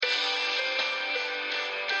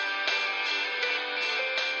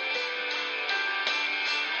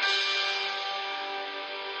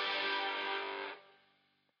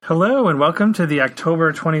Hello, and welcome to the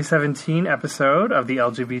October 2017 episode of the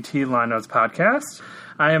LGBT Law Notes podcast.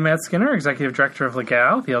 I am Matt Skinner, Executive Director of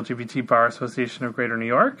Legal, the LGBT Bar Association of Greater New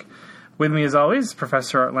York. With me, as always, is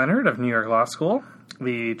Professor Art Leonard of New York Law School,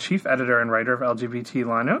 the Chief Editor and Writer of LGBT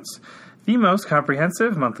Law Notes, the most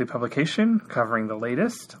comprehensive monthly publication covering the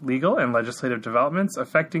latest legal and legislative developments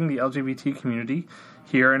affecting the LGBT community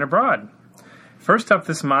here and abroad. First up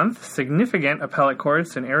this month, significant appellate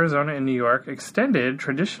courts in Arizona and New York extended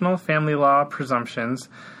traditional family law presumptions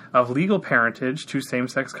of legal parentage to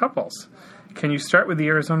same-sex couples. Can you start with the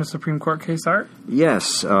Arizona Supreme Court case, Art?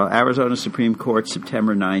 Yes. Arizona Supreme Court,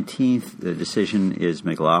 September 19th. The decision is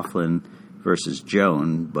McLaughlin versus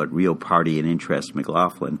Joan, but real party and interest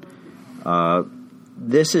McLaughlin.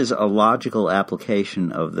 This is a logical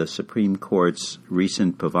application of the Supreme Court's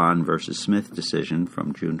recent Pavon versus Smith decision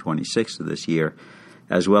from June 26th of this year,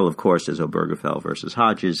 as well, of course, as Obergefell versus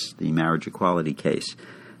Hodges, the marriage equality case.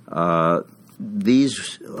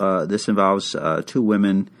 This involves two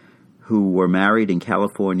women who were married in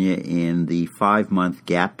California in the 5-month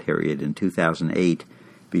gap period in 2008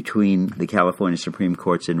 between the California Supreme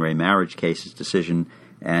Court's in re marriage cases decision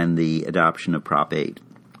and the adoption of Prop 8.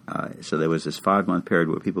 So there was this 5-month period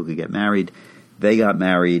where people could get married. They got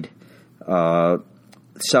married.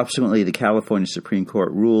 Subsequently, the California Supreme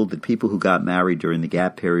Court ruled that people who got married during the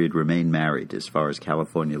gap period remained married as far as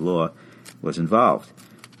California law was involved.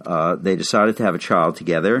 They decided to have a child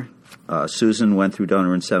together. Susan went through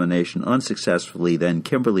donor insemination unsuccessfully. Then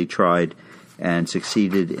Kimberly tried and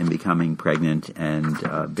succeeded in becoming pregnant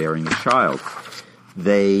and bearing a child.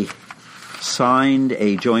 They signed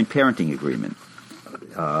a joint parenting agreement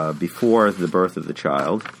before the birth of the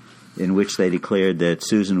child, in which they declared that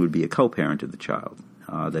Susan would be a co-parent of the child,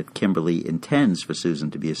 that Kimberly intends for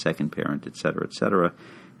Susan to be a second parent, etc.,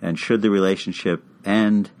 and should the relationship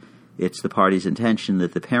end, it's the party's intention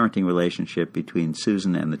that the parenting relationship between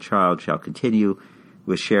Susan and the child shall continue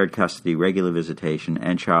with shared custody, regular visitation,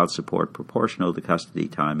 and child support proportional to custody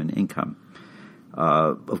time and income.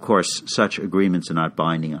 Of course, such agreements are not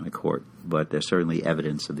binding on a court, but they're certainly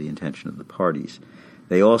evidence of the intention of the parties.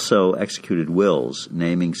 They also executed wills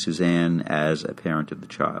naming Suzanne as a parent of the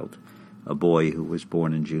child, a boy who was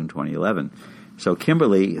born in June 2011. So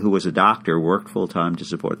Kimberly, who was a doctor, worked full-time to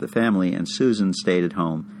support the family, and Susan stayed at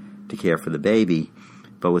home to care for the baby.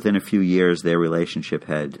 But within a few years, their relationship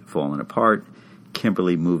had fallen apart.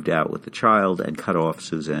 Kimberly moved out with the child and cut off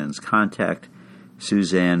Suzanne's contact.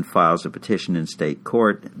 Suzanne files a petition in state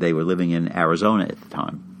court. They were living in Arizona at the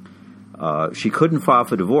time. She couldn't file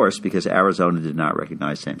for divorce because Arizona did not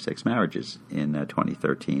recognize same-sex marriages in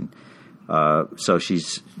 2013. So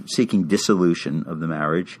she's seeking dissolution of the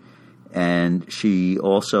marriage, and she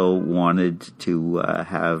also wanted to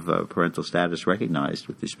have parental status recognized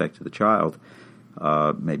with respect to the child,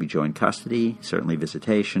 maybe joint custody, certainly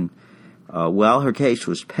visitation. While her case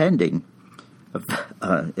was pending,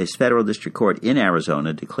 a federal district court in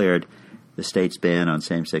Arizona declared the state's ban on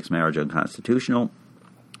same-sex marriage unconstitutional.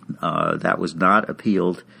 That was not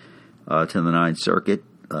appealed to the Ninth Circuit.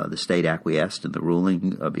 The state acquiesced in the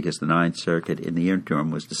ruling because the Ninth Circuit in the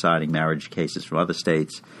interim was deciding marriage cases from other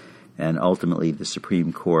states, and ultimately the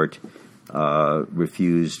Supreme Court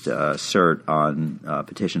refused cert on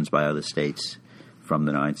petitions by other states from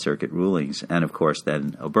the Ninth Circuit rulings. And, of course,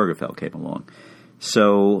 then Obergefell came along.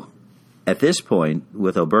 So at this point,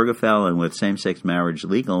 with Obergefell and with same-sex marriage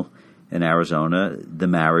legal in Arizona, the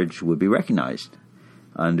marriage would be recognized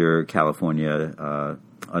under California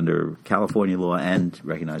law and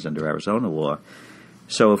recognized under Arizona law.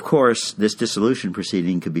 So, of course, this dissolution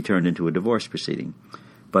proceeding could be turned into a divorce proceeding.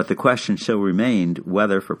 But the question still remained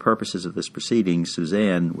whether, for purposes of this proceeding,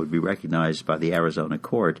 Suzanne would be recognized by the Arizona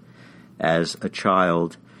court as a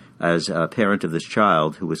child, as a parent of this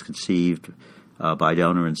child who was conceived by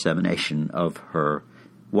donor insemination of her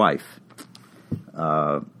wife.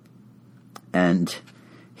 And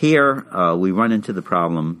here we run into the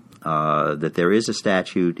problem that there is a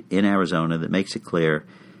statute in Arizona that makes it clear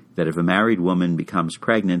that if a married woman becomes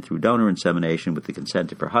pregnant through donor insemination with the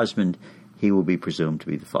consent of her husband, he will be presumed to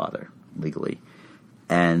be the father legally.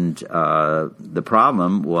 And the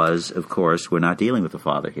problem was, of course, we're not dealing with the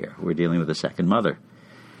father here. We're dealing with a second mother.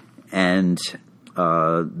 And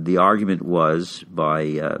the argument was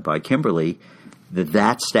by Kimberly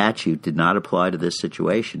that statute did not apply to this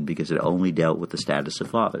situation because it only dealt with the status of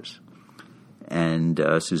fathers. And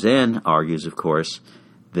Suzanne argues, of course,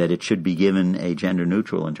 that it should be given a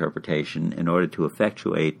gender-neutral interpretation in order to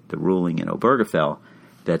effectuate the ruling in Obergefell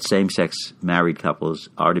that same-sex married couples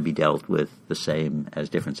are to be dealt with the same as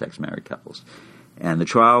different-sex married couples. And the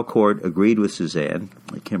trial court agreed with Suzanne.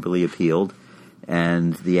 Kimberly appealed.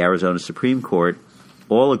 And the Arizona Supreme Court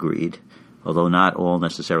all agreed, although not all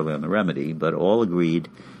necessarily on the remedy, but all agreed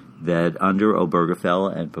that under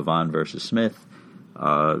Obergefell and Pavon versus Smith,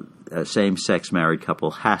 a same-sex married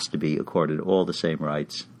couple has to be accorded all the same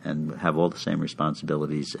rights and have all the same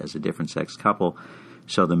responsibilities as a different-sex couple.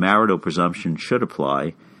 So the marital presumption should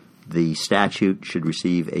apply. The statute should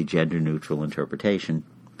receive a gender-neutral interpretation.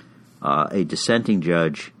 A dissenting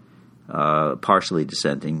judge, partially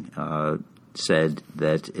dissenting, said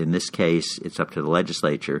that in this case it's up to the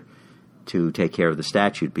legislature to take care of the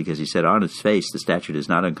statute, because he said on its face the statute is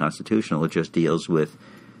not unconstitutional. It just deals with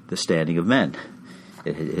the standing of men.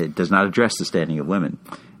 It does not address the standing of women.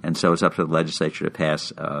 And so it's up to the legislature to pass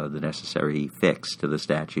the necessary fix to the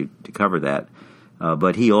statute to cover that.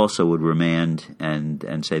 But he also would remand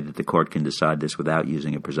and say that the court can decide this without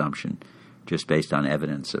using a presumption, just based on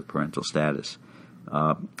evidence of parental status.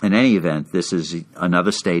 In any event, this is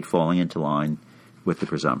another state falling into line with the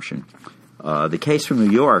presumption. The case from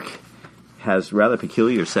New York has a rather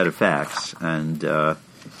peculiar set of facts, and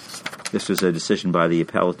this was a decision by the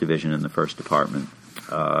Appellate Division in the First Department,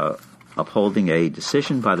 upholding a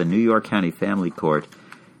decision by the New York County Family Court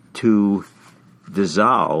to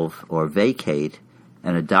dissolve or vacate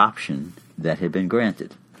an adoption that had been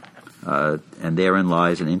granted. And therein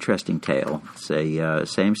lies an interesting tale. It's a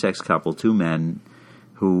same-sex couple, two men,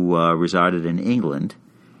 who resided in England,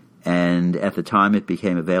 and at the time it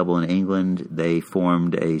became available in England, they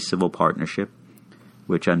formed a civil partnership,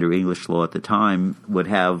 which under English law at the time would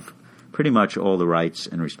have pretty much all the rights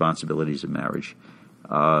and responsibilities of marriage.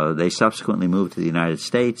 They subsequently moved to the United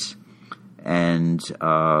States, and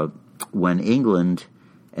when England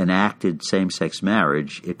enacted same-sex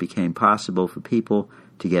marriage, it became possible for people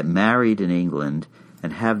to get married in England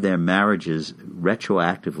and have their marriages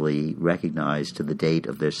retroactively recognized to the date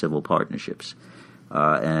of their civil partnerships.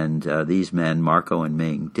 And these men, Marco and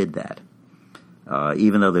Ming, did that.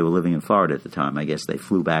 Even though they were living in Florida at the time, I guess they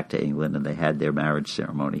flew back to England and they had their marriage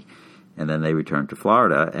ceremony. And then they returned to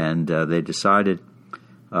Florida, and they decided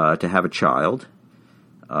to have a child.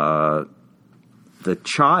 The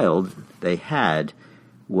child they had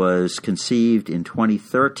was conceived in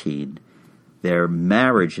 2013. Their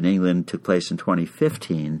marriage in England took place in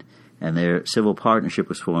 2015, and their civil partnership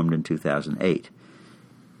was formed in 2008.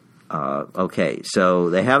 Okay, so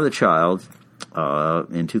they have the child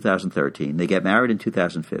in 2013. They get married in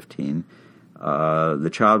 2015. The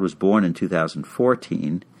child was born in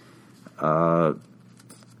 2014.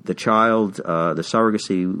 The child, the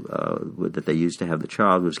surrogacy that they used to have the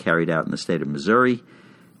child was carried out in the state of Missouri.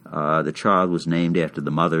 The child was named after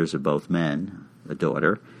the mothers of both men, a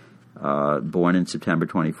daughter. Born in September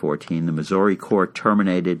 2014, the Missouri court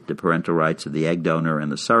terminated the parental rights of the egg donor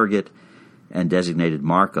and the surrogate and designated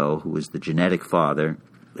Marco, who was the genetic father,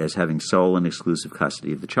 as having sole and exclusive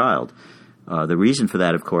custody of the child. The reason for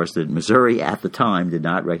that, of course, that Missouri at the time did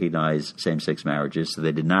not recognize same-sex marriages, so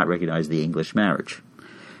they did not recognize the English marriage.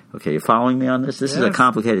 Okay, you following me on this? This is a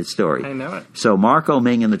complicated story. I know it. So Marco,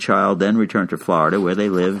 Ming, and the child then returned to Florida, where they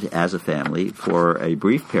lived as a family for a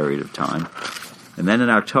brief period of time. And then in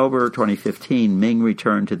October 2015, Ming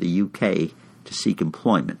returned to the UK to seek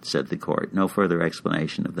employment, said the court. No further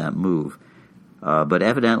explanation of that move. But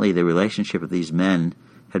evidently the relationship of these men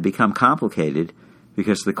had become complicated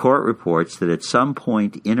because the court reports that at some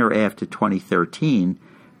point in or after 2013,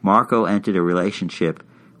 Marco entered a relationship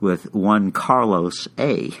with one Carlos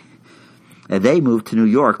A. And they moved to New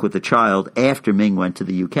York with the child after Ming went to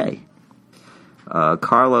the UK.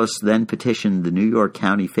 Carlos then petitioned the New York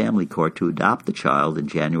County Family Court to adopt the child in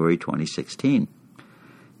January 2016.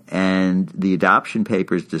 And the adoption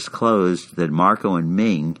papers disclosed that Marco and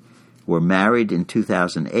Ming were married in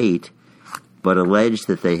 2008, but alleged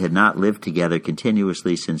that they had not lived together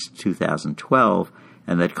continuously since 2012,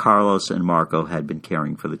 and that Carlos and Marco had been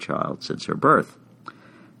caring for the child since her birth.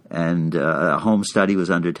 And a home study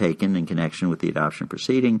was undertaken in connection with the adoption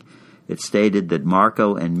proceeding. It stated that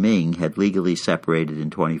Marco and Ming had legally separated in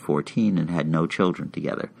 2014 and had no children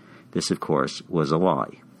together. This, of course, was a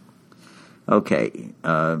lie. Okay,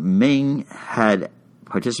 Ming had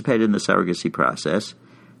participated in the surrogacy process.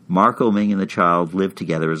 Marco, Ming, and the child lived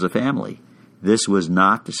together as a family. This was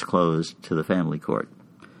not disclosed to the family court.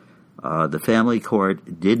 The family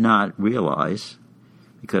court did not realize,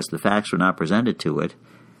 because the facts were not presented to it,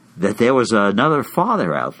 that there was another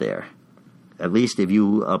father out there. At least if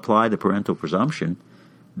you apply the parental presumption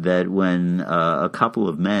that when a couple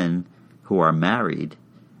of men who are married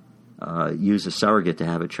use a surrogate to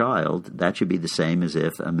have a child, that should be the same as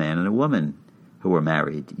if a man and a woman who are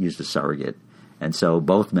married used a surrogate And so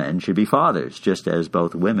both men should be fathers, just as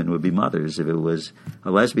both women would be mothers if it was a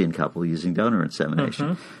lesbian couple using donor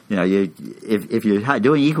insemination. If you're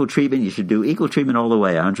doing equal treatment, you should do equal treatment all the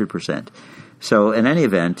way, 100%. So in any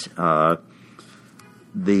event,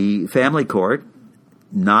 the family court,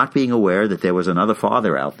 not being aware that there was another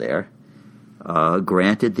father out there,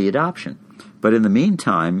 granted the adoption. But in the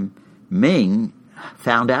meantime, Ming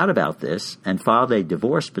found out about this and filed a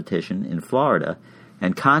divorce petition in Florida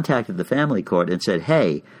and contacted the family court and said,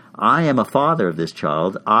 hey, I am a father of this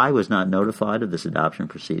child. I was not notified of this adoption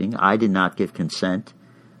proceeding. I did not give consent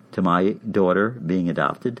to my daughter being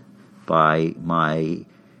adopted by my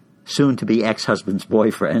soon-to-be ex-husband's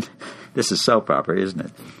boyfriend. This is so proper, isn't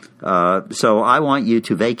it? So I want you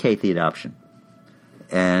to vacate the adoption.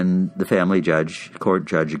 And the family court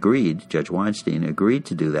judge agreed, Judge Weinstein agreed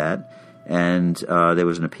to do that. And there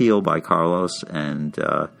was an appeal by Carlos and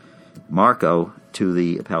Marco to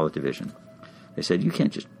the appellate division. They said, you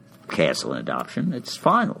can't just cancel an adoption. It's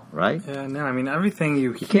final, right? Yeah, no, I mean, everything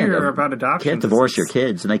you hear about adoption. You can't divorce your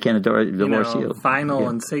kids, and they can't divorce you. Final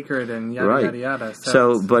and sacred and yada, yada,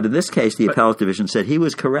 yada. But in this case, the appellate division said he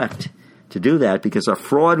was correct to do that because a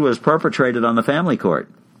fraud was perpetrated on the family court.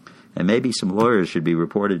 And maybe some lawyers should be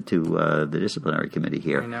reported to the disciplinary committee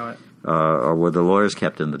here. I know it. Or were the lawyers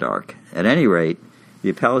kept in the dark? At any rate, the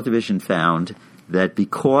appellate division found that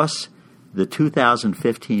because the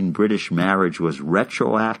 2015 British marriage was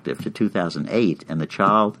retroactive to 2008 and the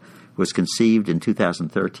child was conceived in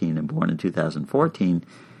 2013 and born in 2014,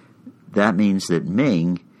 that means that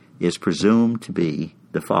Ming is presumed to be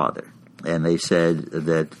the father. And they said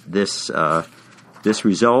that this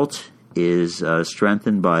result is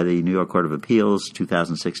strengthened by the New York Court of Appeals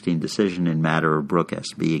 2016 decision in matter of Brooke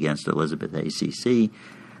S.B. against Elizabeth A.C.C.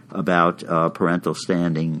 about parental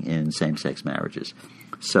standing in same-sex marriages.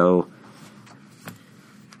 So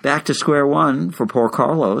back to square one for poor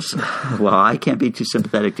Carlos. Well, I can't be too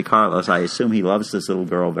sympathetic to Carlos. I assume he loves this little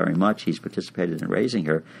girl very much. He's participated in raising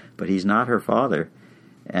her, but he's not her father.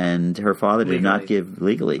 And her father did not give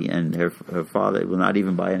legally, and her father will not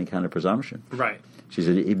even by any kind of presumption. Right.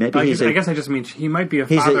 I guess I just mean he might be a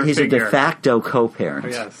father He's figure. a de facto co-parent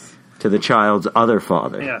Yes. to the child's other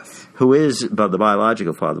father. Yes. Who is the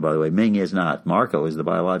biological father, by the way. Ming is not. Marco is the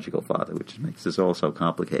biological father, which makes this all so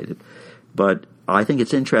complicated. But I think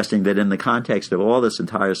it's interesting that in the context of all this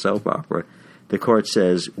entire soap opera, the court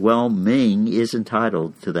says, well, Ming is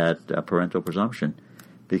entitled to that parental presumption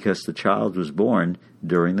because the child was born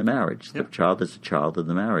during the marriage. Yep. The child is a child of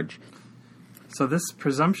the marriage. So this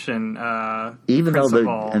presumption even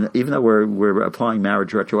principle... though we're applying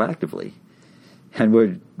marriage retroactively, and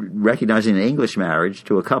we're recognizing an English marriage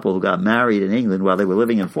to a couple who got married in England while they were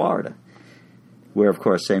living in Florida, where, of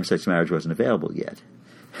course, same-sex marriage wasn't available yet.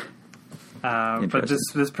 But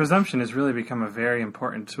this presumption has really become a very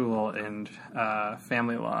important tool in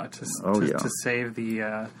family law to save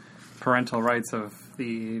the parental rights of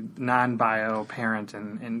the non-bio parent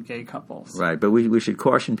in gay couples. Right, but we should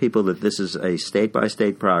caution people that this is a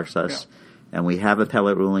state-by-state process, and we have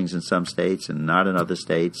appellate rulings in some states and not in other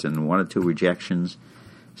states, and 1 or 2 rejections.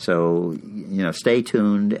 So, stay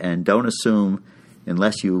tuned and don't assume,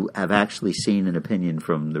 unless you have actually seen an opinion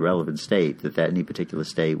from the relevant state, that any particular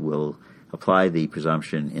state will apply the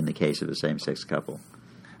presumption in the case of a same-sex couple.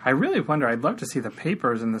 I really wonder, I'd love to see the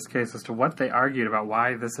papers in this case as to what they argued about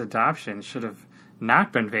why this adoption should have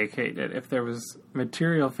not been vacated. If there was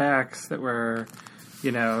material facts that were,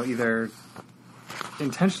 either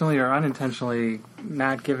intentionally or unintentionally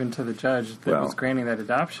not given to the judge that was granting that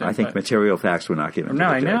adoption. I think material facts were not given to the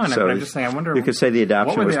judge. No, I know, but I'm just saying, I wonder... You could say the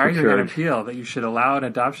adoption was procured. What were they arguing on appeal? That you should allow an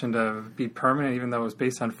adoption to be permanent even though it was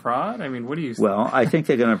based on fraud? I mean, what do you say? Well, I think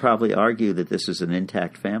they're going to probably argue that this is an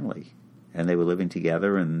intact family. And they were living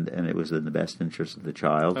together, and it was in the best interest of the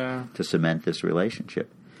child to cement this relationship.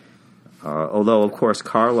 Although, of course,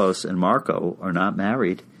 Carlos and Marco are not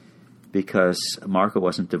married because Marco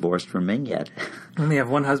wasn't divorced from Ming yet. And they have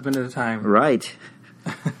one husband at a time. Right.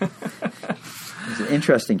 It's an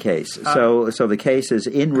interesting case. So the case is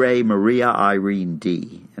In Re Maria Irene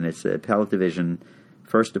D., and it's the Appellate Division,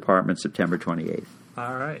 1st Department, September 28th.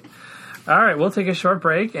 All right, we'll take a short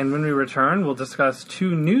break, and when we return, we'll discuss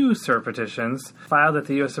 2 new cert petitions filed at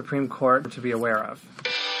the U.S. Supreme Court to be aware of.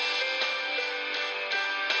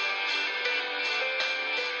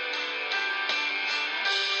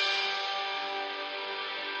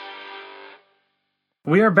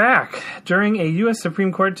 We are back. During a U.S.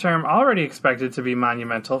 Supreme Court term already expected to be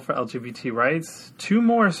monumental for LGBT rights, 2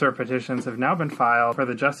 more cert petitions have now been filed for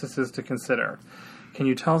the justices to consider. Can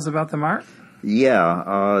you tell us about them, Art?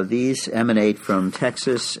 Yeah, these emanate from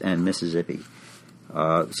Texas and Mississippi.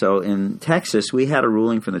 So in Texas, we had a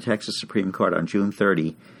ruling from the Texas Supreme Court on June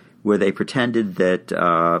 30 where they pretended that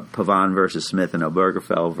Pavon versus Smith and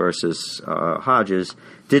Obergefell versus Hodges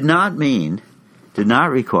did not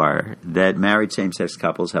require that married same-sex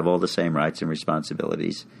couples have all the same rights and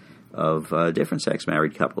responsibilities of different-sex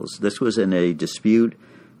married couples. This was in a dispute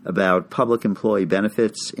about public employee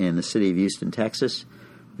benefits in the city of Houston, Texas,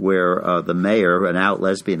 where the mayor, an out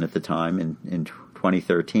lesbian at the time in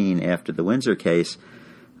 2013 after the Windsor case,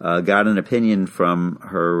 got an opinion from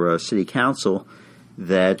her city council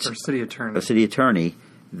that or city attorney. A city attorney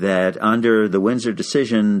that under the Windsor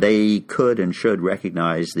decision they could and should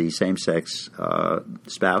recognize the same-sex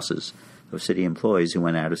spouses of city employees who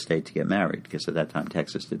went out of state to get married, because at that time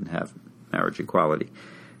Texas didn't have marriage equality,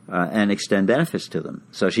 and extend benefits to them.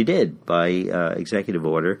 So she did by executive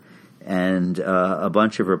order, and a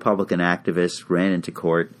bunch of Republican activists ran into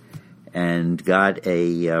court and got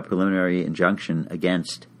a preliminary injunction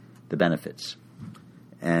against the benefits.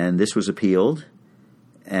 And this was appealed,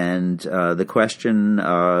 and the question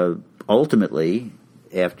ultimately,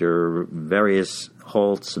 after various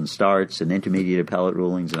halts and starts and intermediate appellate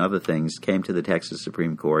rulings and other things, came to the Texas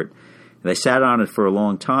Supreme Court. They sat on it for a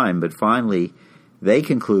long time, but finally they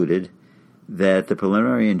concluded that the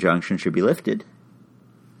preliminary injunction should be lifted.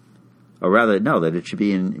 Or rather, no, that it should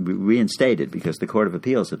be reinstated, because the Court of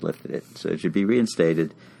Appeals had lifted it. So it should be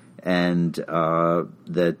reinstated, and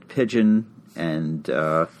that Pigeon and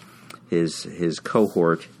his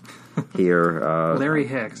cohort here... Larry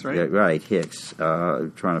Hicks, right? Yeah, right, Hicks.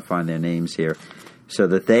 Trying to find their names here. So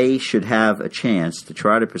that they should have a chance to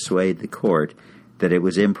try to persuade the court that it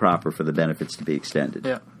was improper for the benefits to be extended.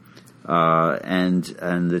 Yeah. And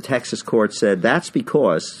the Texas court said that's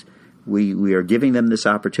because we are giving them this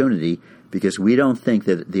opportunity because we don't think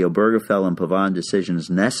that the Obergefell and Pavon decisions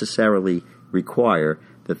necessarily require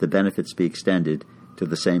that the benefits be extended to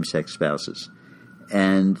the same-sex spouses.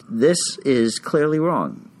 And this is clearly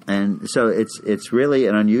wrong. And so it's really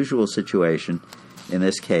an unusual situation in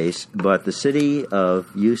this case, but the city of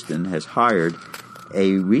Houston has hired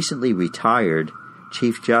a recently retired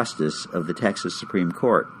Chief Justice of the Texas Supreme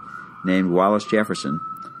Court named Wallace Jefferson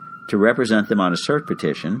to represent them on a cert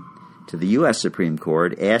petition to the U.S. Supreme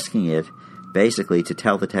Court, asking it basically to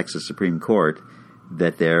tell the Texas Supreme Court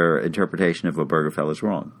that their interpretation of Obergefell is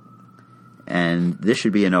wrong. And this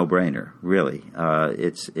should be a no-brainer, really.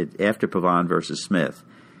 After Pavon versus Smith,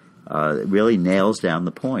 it really nails down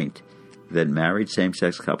the point that married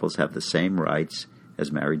same-sex couples have the same rights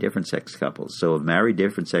as married different-sex couples. So if married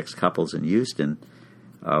different-sex couples in Houston,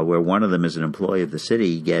 where one of them is an employee of the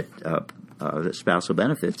city, get spousal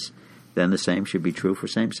benefits, then the same should be true for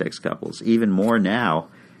same-sex couples. Even more now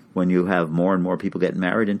when you have more and more people getting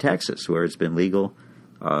married in Texas, where it's been legal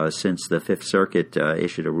since the Fifth Circuit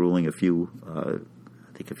issued a ruling a few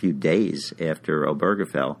days after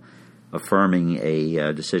Obergefell, affirming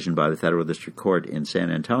a decision by the Federal District Court in San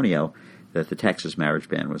Antonio that the Texas marriage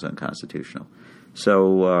ban was unconstitutional.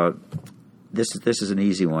 So this is an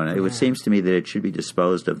easy one. It seems to me that it should be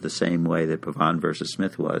disposed of the same way that Pavon versus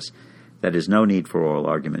Smith was. That is, no need for oral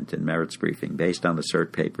argument and merits briefing. Based on the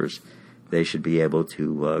cert papers, they should be able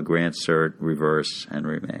to grant cert, reverse, and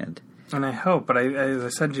remand. And I hope, but as I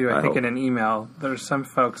said to you, I think in an email, there's some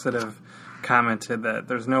folks that have commented that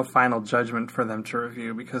there's no final judgment for them to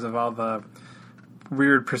review because of all the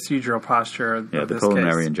weird procedural posture of the this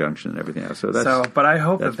preliminary case. Injunction and everything else. But I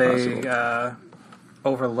hope that they possible.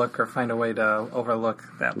 Overlook or find a way to overlook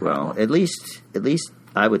that problem. Well, at least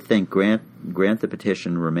I would think grant the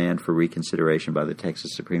petition, remand for reconsideration by the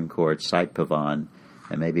Texas Supreme Court, cite Pavon,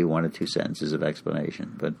 and maybe 1 or 2 sentences of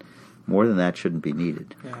explanation. But more than that shouldn't be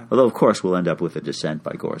needed. Yeah. Although, of course, we'll end up with a dissent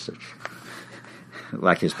by Gorsuch,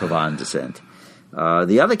 like his Pavon dissent.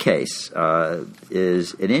 The other case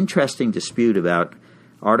is an interesting dispute about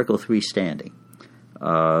Article 3 standing.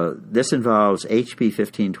 This involves HB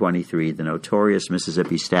 1523, the notorious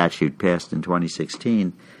Mississippi statute passed in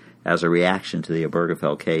 2016 as a reaction to the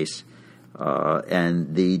Obergefell case,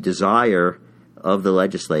 and the desire of the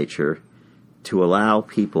legislature to allow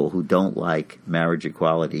people who don't like marriage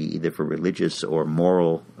equality, either for religious or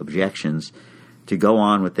moral objections, to go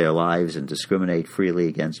on with their lives and discriminate freely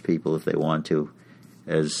against people if they want to,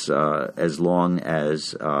 as long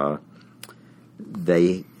as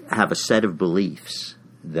they have a set of beliefs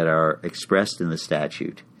that are expressed in the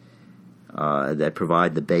statute that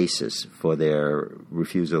provide the basis for their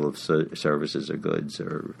refusal of services or goods,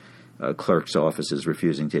 or clerks' offices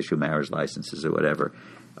refusing to issue marriage licenses or whatever.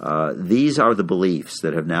 These are the beliefs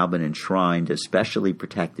that have now been enshrined, especially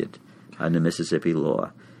protected under Mississippi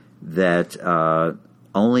law, that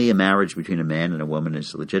only a marriage between a man and a woman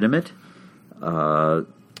is legitimate,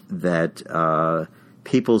 that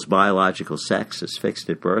people's biological sex is fixed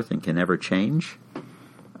at birth and can never change.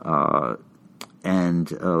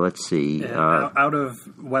 Let's see. Out of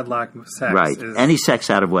wedlock sex. Right. Any sex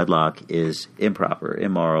out of wedlock is improper,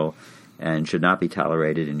 immoral, and should not be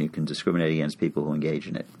tolerated, and you can discriminate against people who engage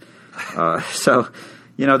in it. So,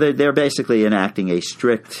 they're basically enacting a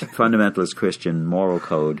strict fundamentalist Christian moral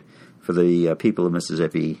code for the people of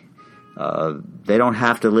Mississippi. They don't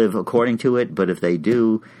have to live according to it, but if they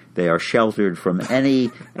do, they are sheltered from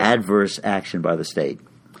any adverse action by the state,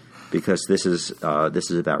 because this is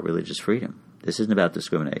about religious freedom. This isn't about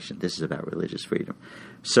discrimination. This is about religious freedom.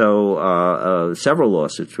 So several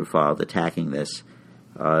lawsuits were filed attacking this.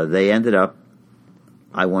 They ended up,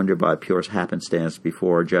 I wonder, by pure happenstance,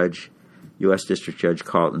 before U.S. District Judge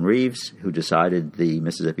Carlton Reeves, who decided the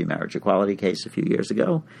Mississippi marriage equality case a few years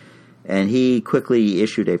ago. And he quickly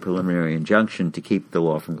issued a preliminary injunction to keep the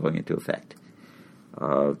law from going into effect.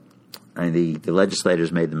 And the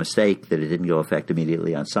legislators made the mistake that it didn't go effect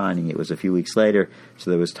immediately on signing. It was a few weeks later, so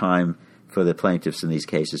there was time for the plaintiffs in these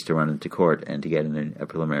cases to run into court and to get a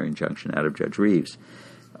preliminary injunction out of Judge Reeves.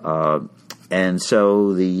 And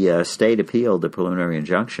so the state appealed the preliminary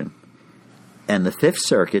injunction, and the Fifth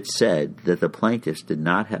Circuit said that the plaintiffs did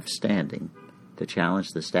not have standing to challenge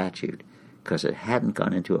the statute because it hadn't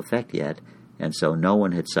gone into effect yet, and so no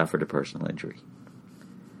one had suffered a personal injury.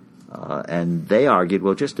 And they argued,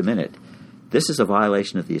 well, just a minute, this is a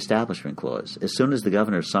violation of the Establishment Clause. As soon as the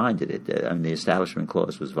governor signed it, the Establishment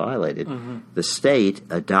Clause was violated, the state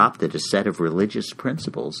adopted a set of religious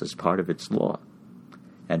principles as part of its law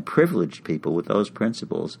and privileged people with those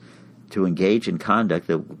principles to engage in conduct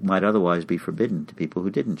that might otherwise be forbidden to people who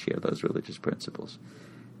didn't share those religious principles,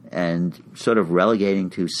 and sort of relegating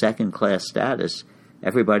to second-class status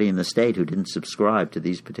everybody in the state who didn't subscribe to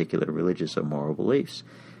these particular religious or moral beliefs.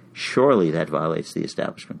 Surely that violates the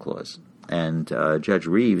Establishment Clause. And Judge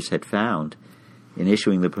Reeves had found, in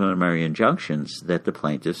issuing the preliminary injunctions, that the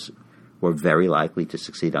plaintiffs were very likely to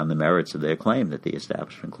succeed on the merits of their claim that the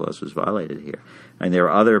Establishment Clause was violated here. And there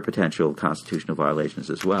are other potential constitutional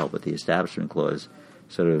violations as well, but the Establishment Clause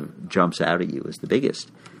sort of jumps out at you as the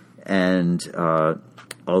biggest. And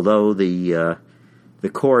although the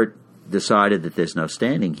court decided that there's no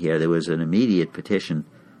standing here, there was an immediate petition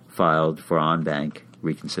filed for en banc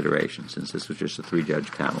reconsideration, since this was just a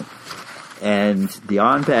 3-judge panel. And the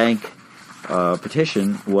en banc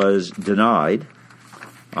petition was denied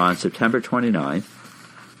on September 29th,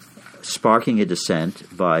 sparking a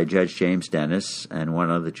dissent by Judge James Dennis and one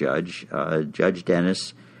other judge. Judge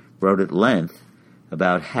Dennis wrote at length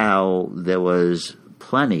about how there was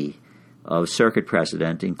plenty of circuit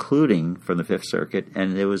precedent, including from the Fifth Circuit,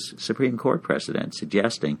 and there was Supreme Court precedent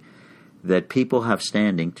suggesting that people have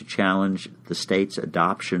standing to challenge the state's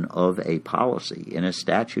adoption of a policy in a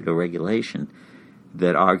statute or regulation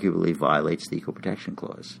that arguably violates the Equal Protection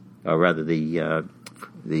Clause, or rather the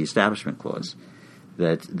Establishment Clause,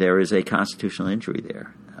 that there is a constitutional injury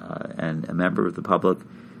there. And a member of the public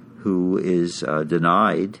who is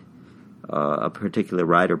denied a particular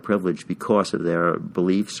right or privilege because of their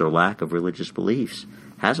beliefs or lack of religious beliefs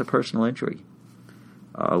has a personal injury,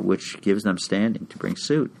 which gives them standing to bring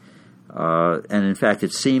suit. And in fact,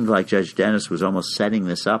 it seemed like Judge Dennis was almost setting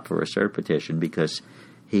this up for a cert petition because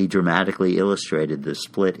he dramatically illustrated the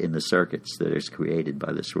split in the circuits that is created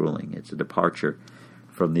by this ruling. It's a departure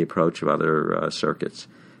from the approach of other circuits.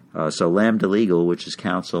 So Lambda Legal, which is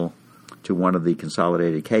counsel to one of the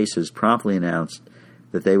consolidated cases, promptly announced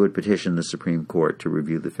that they would petition the Supreme Court to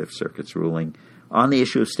review the Fifth Circuit's ruling on the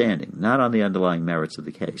issue of standing, not on the underlying merits of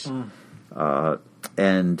the case.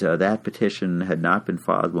 And that petition had not been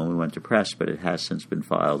filed when we went to press, but it has since been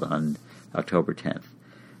filed on October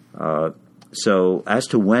 10th. So as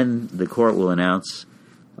to when the court will announce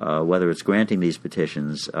whether it's granting these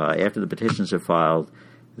petitions, after the petitions are filed,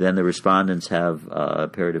 then the respondents have a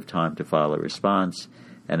period of time to file a response,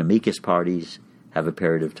 and amicus parties have a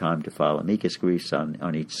period of time to file amicus briefs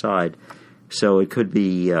on each side. So it could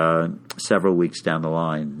be several weeks down the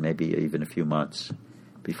line, maybe even a few months,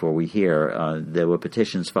 before we hear. There were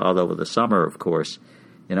petitions filed over the summer, of course,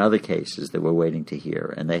 in other cases that we're waiting to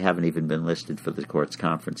hear, and they haven't even been listed for the court's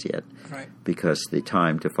conference yet, right? Because the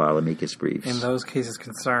time to file amicus briefs in those cases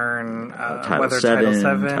concern Title whether VII,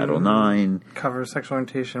 Title Title IX covers sexual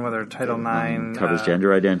orientation, whether Title IX covers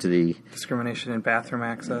gender identity, discrimination in bathroom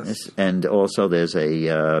access, and also there's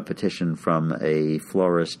a petition from a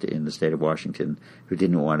florist in the state of Washington who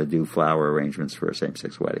didn't want to do flower arrangements for a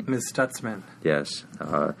same-sex wedding. Ms. Stutzman. Yes.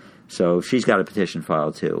 So she's got a petition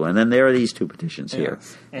filed, too. And then there are these two petitions here.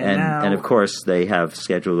 And of course, they have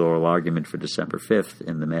scheduled oral argument for December 5th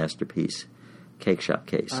in the Masterpiece Cake Shop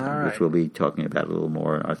case, All which right. we'll be talking about a little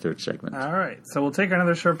more in our third segment. All right, so we'll take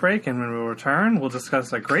another short break, and when we return, we'll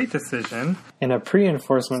discuss a great decision in a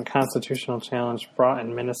pre-enforcement constitutional challenge brought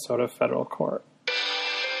in Minnesota federal court.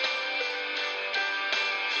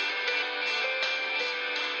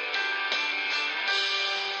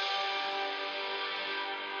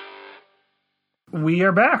 We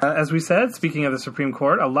are back. As we said, speaking of the Supreme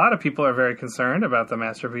Court, a lot of people are very concerned about the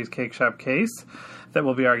Masterpiece Cake Shop case that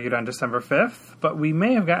will be argued on December 5th, but we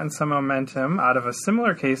may have gotten some momentum out of a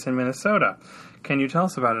similar case in Minnesota. Can you tell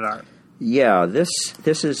us about it, Art? Yeah, this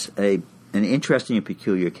is an interesting and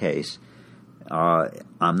peculiar case.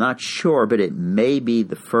 I'm not sure, but it may be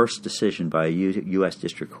the first decision by a U.S.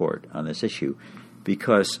 District Court on this issue,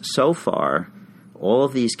 because so far, all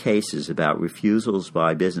of these cases about refusals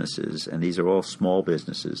by businesses, and these are all small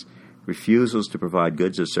businesses, refusals to provide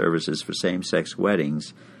goods or services for same-sex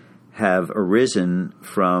weddings, have arisen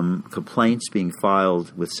from complaints being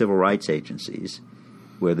filed with civil rights agencies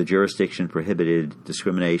where the jurisdiction prohibited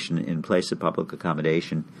discrimination in place of public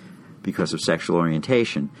accommodation because of sexual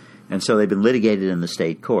orientation. And so they've been litigated in the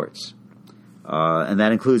state courts. And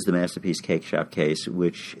that includes the Masterpiece Cake Shop case,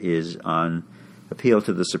 which is on appeal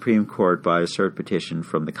to the Supreme Court by a cert petition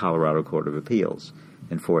from the Colorado Court of Appeals,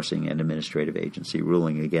 enforcing an administrative agency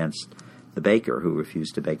ruling against the baker who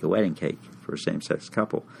refused to bake a wedding cake for a same-sex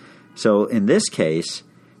couple. So in this case,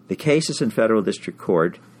 the case is in federal district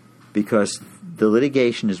court because the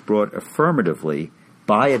litigation is brought affirmatively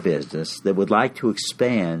by a business that would like to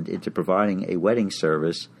expand into providing a wedding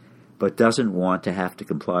service but doesn't want to have to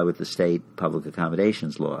comply with the state public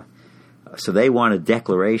accommodations law. So they want a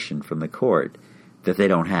declaration from the court that they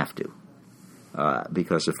don't have to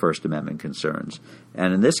because of First Amendment concerns.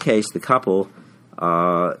 And in this case, the couple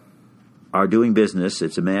are doing business.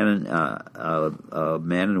 It's a man and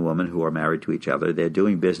a woman who are married to each other. They're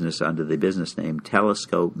doing business under the business name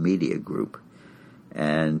Telescope Media Group.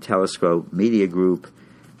 And Telescope Media Group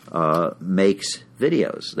makes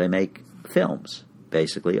videos. They make films,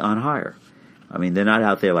 basically, on hire. I mean, they're not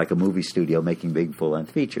out there like a movie studio making big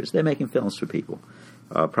full-length features. They're making films for people,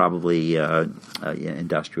 probably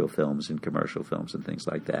industrial films and commercial films and things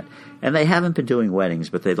like that. And they haven't been doing weddings,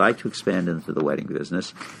 but they'd like to expand into the wedding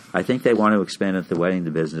business. I think they want to expand into the wedding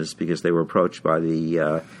business because they were approached by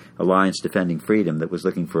the Alliance Defending Freedom that was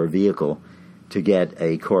looking for a vehicle to get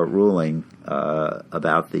a court ruling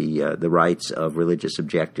about the rights of religious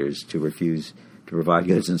objectors to refuse to provide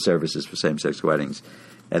goods and services for same-sex weddings.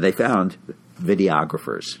 And they found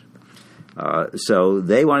videographers. So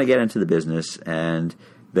they want to get into the business, and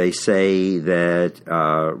they say that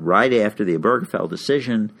right after the Obergefell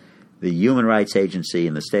decision, the Human Rights Agency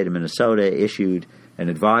in the state of Minnesota issued an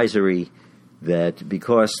advisory that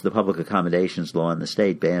because the public accommodations law in the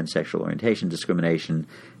state banned sexual orientation discrimination,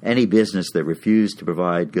 any business that refused to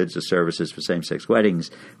provide goods or services for same-sex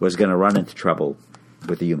weddings was going to run into trouble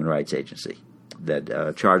with the Human Rights Agency,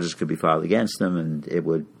 that charges could be filed against them and it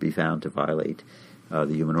would be found to violate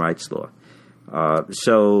the human rights law.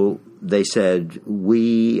 So they said,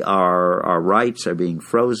 our rights are being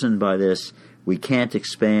frozen by this. We can't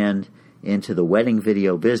expand into the wedding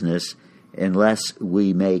video business unless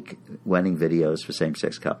we make wedding videos for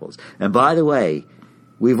same-sex couples. And by the way,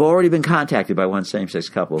 we've already been contacted by one same-sex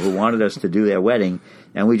couple who wanted us to do their wedding,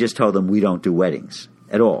 and we just told them we don't do weddings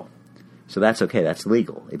at all. So that's okay, that's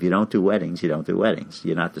legal. If you don't do weddings, you don't do weddings.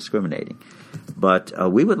 You're not discriminating. But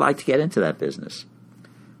we would like to get into that business.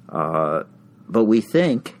 But we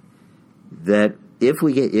think that if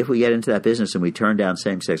we get into that business and we turn down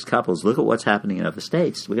same-sex couples, look at what's happening in other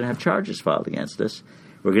states. We're going to have charges filed against us.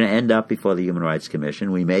 We're going to end up before the Human Rights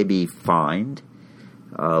Commission. We may be fined.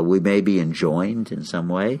 We may be enjoined in some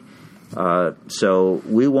way. So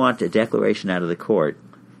we want a declaration out of the court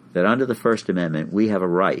that under the First Amendment we have a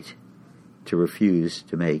right to refuse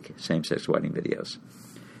to make same-sex wedding videos.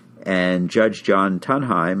 And Judge John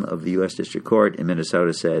Tunheim of the U.S. District Court in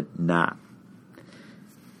Minnesota said, nah.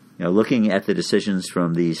 Looking at the decisions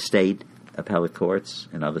from the state appellate courts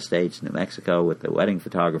in other states, New Mexico with the wedding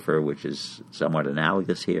photographer, which is somewhat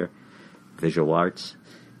analogous here, visual arts,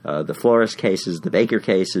 the florist cases, the baker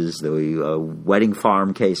cases, the wedding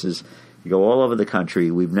farm cases, you go all over the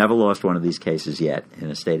country. We've never lost one of these cases yet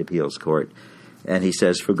in a state appeals court. And he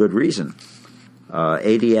says, for good reason.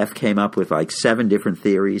 ADF came up with like 7 different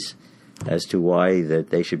theories as to why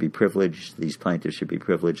that they should be privileged, these plaintiffs should be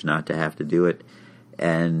privileged not to have to do it.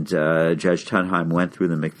 And Judge Tunheim went through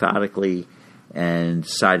them methodically and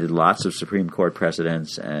cited lots of Supreme Court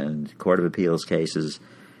precedents and Court of Appeals cases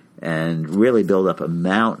and really built up a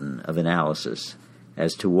mountain of analysis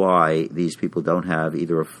as to why these people don't have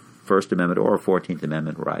either a First Amendment or a 14th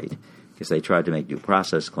Amendment right because they tried to make due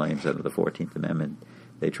process claims under the 14th Amendment.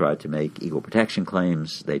 They tried to make equal protection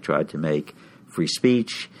claims. They tried to make free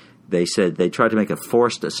speech. They said they tried to make a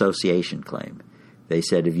forced association claim. They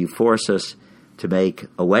said, if you force us to make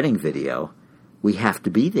a wedding video, we have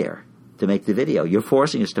to be there to make the video. You're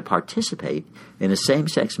forcing us to participate in a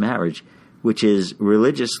same-sex marriage, which is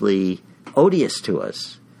religiously odious to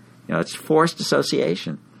us. It's forced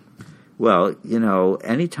association. Well,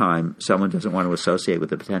 anytime someone doesn't want to associate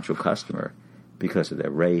with a potential customer because of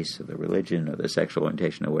their race or their religion or their sexual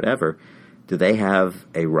orientation or whatever, do they have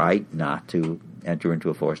a right not to enter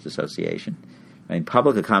into a forced association? I mean,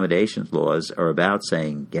 public accommodations laws are about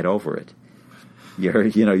saying, get over it.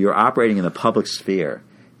 You're operating in the public sphere.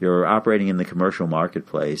 You're operating in the commercial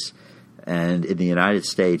marketplace. And in the United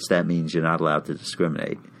States, that means you're not allowed to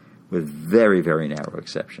discriminate, with very, very narrow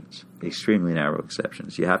exceptions, extremely narrow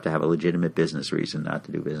exceptions. You have to have a legitimate business reason not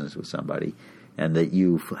to do business with somebody, and that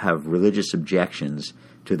you have religious objections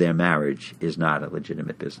to their marriage is not a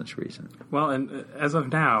legitimate business reason. Well, and as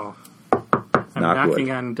of now, I'm knocking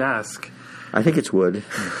on desk. I think it's wood.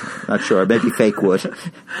 Not sure. Maybe fake wood.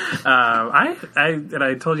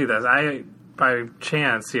 I told you this. By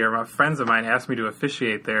chance here, my friends of mine asked me to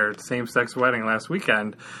officiate their same-sex wedding last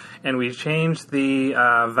weekend, and we changed the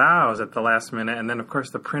vows at the last minute, and then, of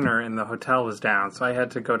course, the printer in the hotel was down, so I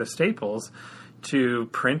had to go to Staples to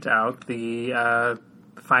print out the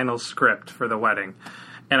final script for the wedding.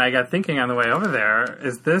 And I got thinking on the way over there,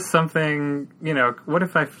 is this something, what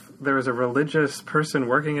if there was a religious person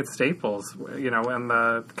working at Staples, in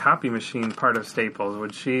the copy machine part of Staples?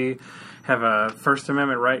 Would she have a First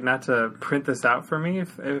Amendment right not to print this out for me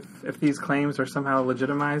if these claims are somehow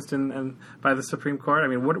legitimized by the Supreme Court? I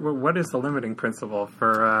mean, what is the limiting principle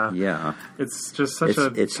for? It's just such a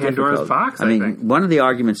Pandora's difficult. box. I think one of the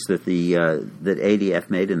arguments that that ADF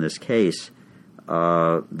made in this case,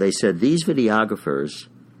 they said these videographers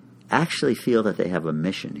actually feel that they have a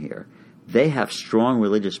mission here. They have strong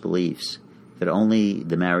religious beliefs that only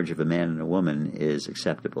the marriage of a man and a woman is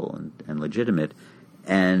acceptable and legitimate.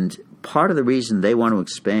 And part of the reason they want to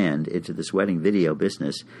expand into this wedding video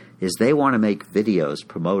business is they want to make videos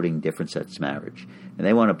promoting different-sex marriage. And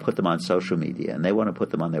they want to put them on social media, and they want to put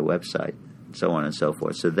them on their website, and so on and so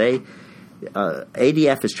forth. So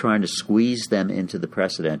ADF is trying to squeeze them into the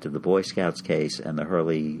precedent of the Boy Scouts case and the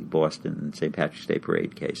Hurley Boston St. Patrick's Day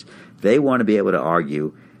Parade case. They want to be able to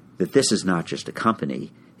argue that this is not just a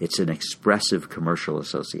company, it's an expressive commercial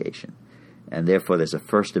association. And therefore there's a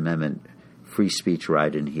First Amendment free speech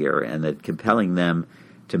right in here, and that compelling them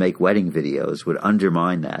to make wedding videos would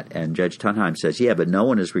undermine that. And Judge Tunheim says, but no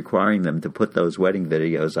one is requiring them to put those wedding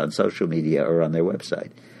videos on social media or on their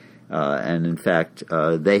website. And in fact,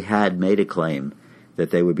 they had made a claim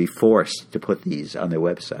that they would be forced to put these on their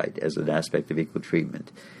website as an aspect of equal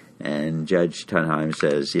treatment. And Judge Tunheim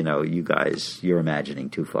says, you guys, you're imagining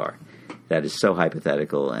too far. That is so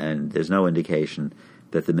hypothetical, and there's no indication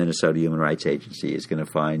that the Minnesota Human Rights Agency is going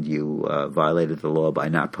to find you violated the law by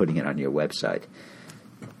not putting it on your website.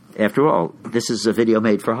 After all, this is a video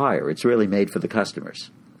made for hire. It's really made for the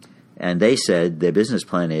customers. And they said their business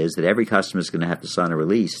plan is that every customer is going to have to sign a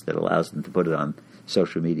release that allows them to put it on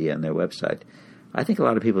social media and their website. I think a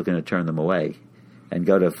lot of people are going to turn them away and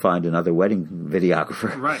go to find another wedding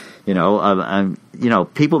videographer. Right.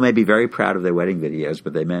 People may be very proud of their wedding videos,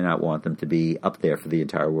 but they may not want them to be up there for the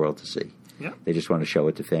entire world to see. Yeah. They just want to show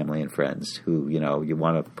it to family and friends who, you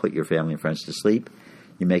want to put your family and friends to sleep.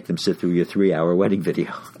 You make them sit through your 3-hour wedding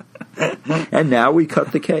video. And now we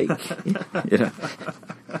cut the cake.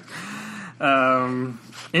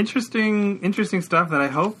 Interesting stuff that I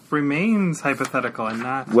hope remains hypothetical and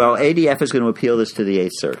not... Well, ADF is going to appeal this to the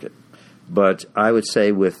Eighth Circuit. But I would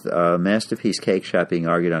say with Masterpiece Cake Shop being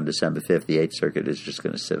argued on December 5th, the Eighth Circuit is just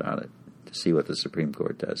going to sit on it to see what the Supreme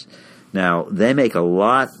Court does. Now, they make a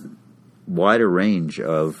lot wider range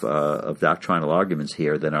of doctrinal arguments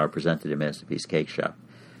here than are presented in Masterpiece Cake Shop.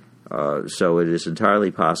 So it is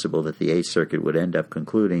entirely possible that the Eighth Circuit would end up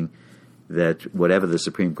concluding that whatever the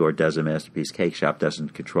Supreme Court does in Masterpiece Cake Shop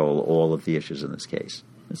doesn't control all of the issues in this case.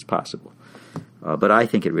 It's possible. But I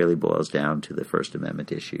think it really boils down to the First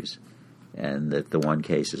Amendment issues, and that the one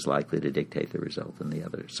case is likely to dictate the result in the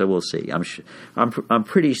other. So we'll see. I'm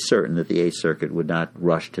pretty certain that the Eighth Circuit would not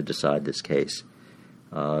rush to decide this case,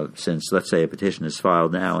 since, let's say, a petition is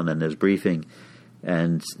filed now and then there's briefing,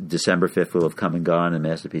 and December 5th will have come and gone, and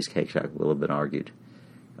Masterpiece Cake Shop will have been argued.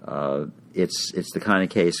 It's the kind of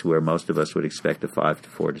case where most of us would expect a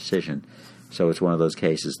 5-4 decision. So it's one of those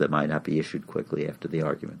cases that might not be issued quickly after the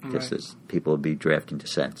argument, just as people will be drafting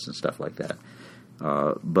dissents and stuff like that.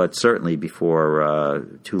 But certainly before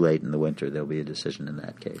too late in the winter, there'll be a decision in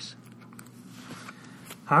that case.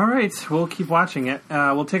 All right, we'll keep watching it.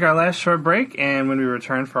 We'll take our last short break, and when we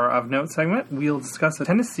return for our Of Note segment, we'll discuss the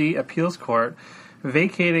Tennessee Appeals Court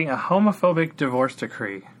vacating a homophobic divorce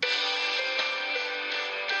decree.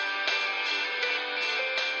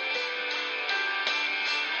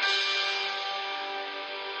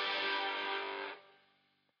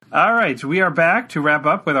 All right, we are back to wrap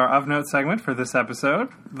up with our Of Note segment for this episode.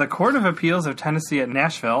 The Court of Appeals of Tennessee at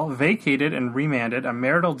Nashville vacated and remanded a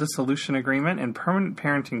marital dissolution agreement and permanent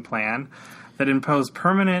parenting plan that imposed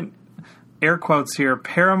permanent, air quotes here,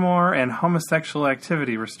 paramour and homosexual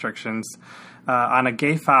activity restrictions on a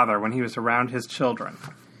gay father when he was around his children.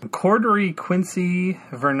 Cordery Quincy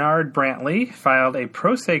Bernard Brantley filed a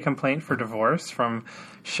pro se complaint for divorce from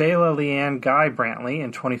Shayla Leanne Guy Brantley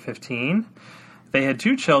in 2015. They had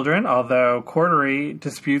 2 children, although Cordery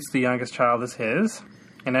disputes the youngest child is his.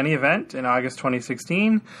 In any event, in August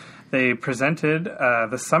 2016, they presented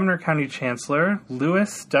the Sumner County Chancellor,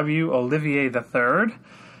 Louis W. Olivier III,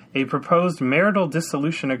 a proposed marital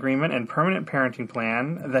dissolution agreement and permanent parenting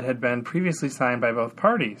plan that had been previously signed by both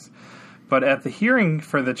parties. But at the hearing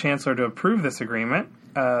for the Chancellor to approve this agreement,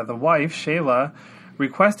 the wife, Shayla,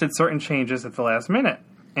 requested certain changes at the last minute,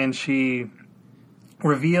 and she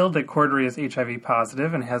revealed that Cordery is HIV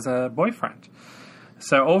positive and has a boyfriend.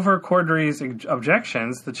 So over Cordery's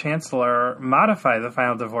objections, the Chancellor modified the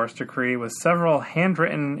final divorce decree with several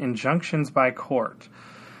handwritten injunctions by court.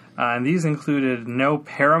 And these included no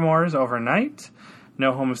paramours overnight,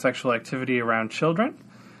 no homosexual activity around children,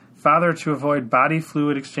 father to avoid body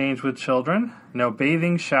fluid exchange with children, no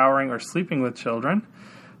bathing, showering, or sleeping with children,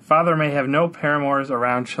 father may have no paramours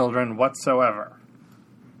around children whatsoever.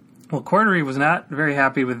 Well, Cordery was not very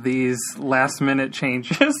happy with these last-minute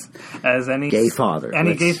changes, as any gay father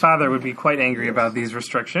would be quite angry about these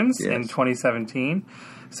restrictions in 2017.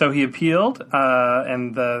 So he appealed,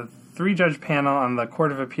 and the 3-judge panel on the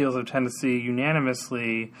Court of Appeals of Tennessee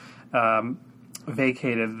unanimously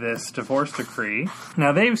vacated this divorce decree.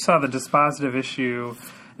 Now, they saw the dispositive issue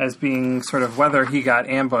as being sort of whether he got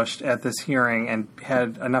ambushed at this hearing and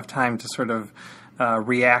had enough time to sort of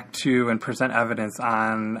react to and present evidence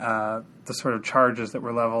on the sort of charges that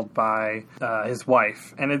were leveled by his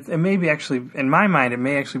wife. And it may be actually, in my mind, it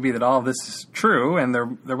may actually be that all of this is true, and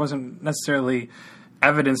there wasn't necessarily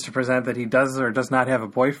evidence to present that he does or does not have a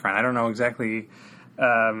boyfriend. I don't know exactly,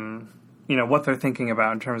 what they're thinking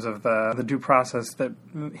about in terms of the due process that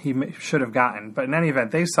he should have gotten. But in any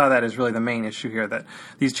event, they saw that as really the main issue here, that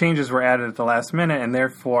these changes were added at the last minute, and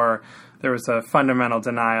therefore there was a fundamental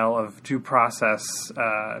denial of due process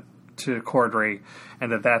to Cordery,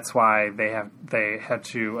 and that's why they had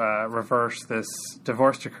to reverse this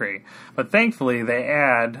divorce decree. But thankfully, they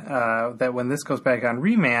add that when this goes back on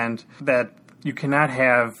remand, that you cannot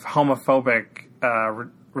have homophobic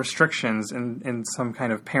restrictions in some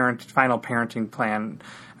kind of final parenting plan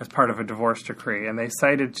as part of a divorce decree. And they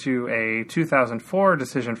cited to a 2004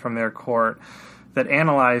 decision from their court that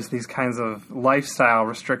analyzed these kinds of lifestyle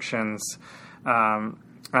restrictions on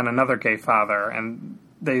another gay father. And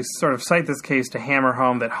they sort of cite this case to hammer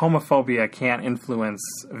home that homophobia can't influence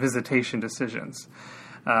visitation decisions.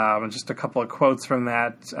 Just a couple of quotes from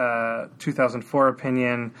that 2004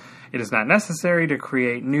 opinion. It is not necessary to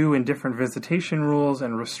create new and different visitation rules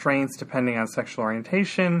and restraints depending on sexual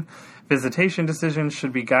orientation. Visitation decisions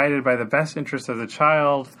should be guided by the best interest of the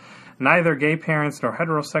child. Neither gay parents nor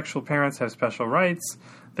heterosexual parents have special rights.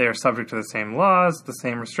 They are subject to the same laws, the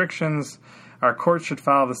same restrictions. Our court should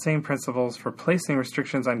follow the same principles for placing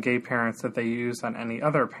restrictions on gay parents that they use on any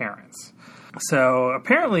other parents. So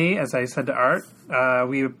apparently, as I said to Art,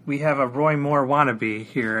 we have a Roy Moore wannabe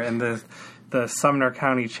here in the Sumner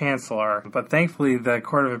County Chancellor. But thankfully, the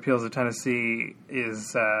Court of Appeals of Tennessee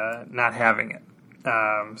is not having it.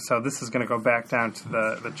 So this is going to go back down to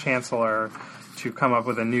the Chancellor to come up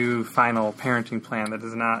with a new final parenting plan that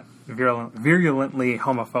is not virulently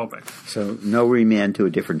homophobic. So no remand to a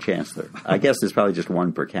different chancellor. I guess there's probably just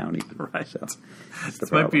one per county. Right. So this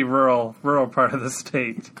might be rural part of the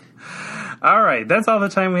state. All right, that's all the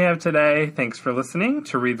time we have today. Thanks for listening.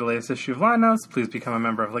 To read the latest issue of Law Notes, please become a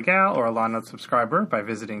member of Legal or a Law Notes subscriber by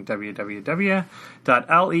visiting www.le-gal.org.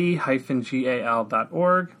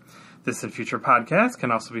 This and future podcasts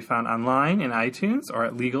can also be found online in iTunes or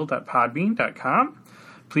at legal.podbean.com.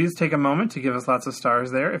 Please take a moment to give us lots of stars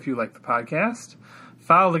there if you like the podcast.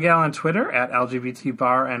 Follow Legal on Twitter at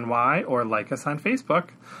LGBTBarNY or like us on Facebook.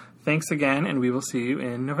 Thanks again, and we will see you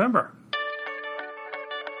in November.